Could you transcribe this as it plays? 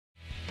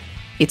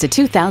It's a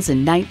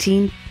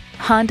 2019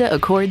 Honda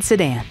Accord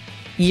sedan.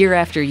 Year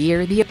after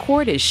year, the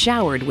Accord is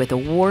showered with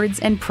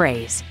awards and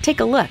praise. Take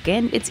a look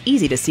and it's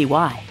easy to see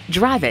why.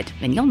 Drive it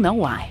and you'll know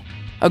why.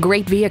 A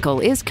great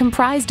vehicle is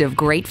comprised of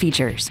great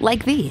features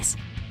like these: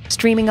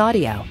 streaming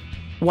audio,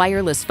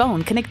 wireless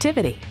phone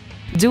connectivity,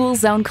 dual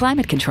zone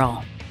climate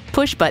control,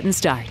 push button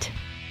start,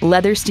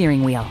 leather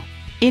steering wheel,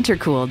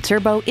 intercooled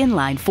turbo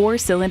inline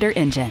 4-cylinder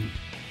engine,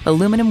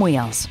 aluminum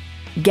wheels,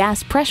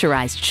 gas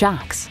pressurized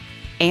shocks,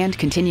 and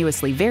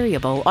continuously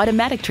variable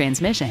automatic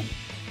transmission.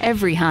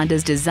 Every Honda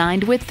is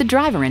designed with the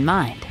driver in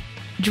mind.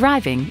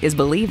 Driving is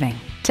believing.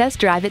 Test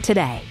drive it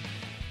today.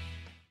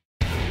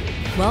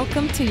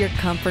 Welcome to your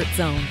comfort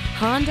zone.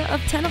 Honda of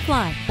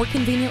Tenafly. We're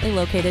conveniently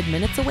located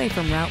minutes away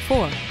from Route 4,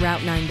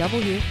 Route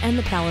 9W, and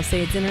the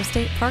Palisades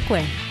Interstate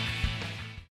Parkway.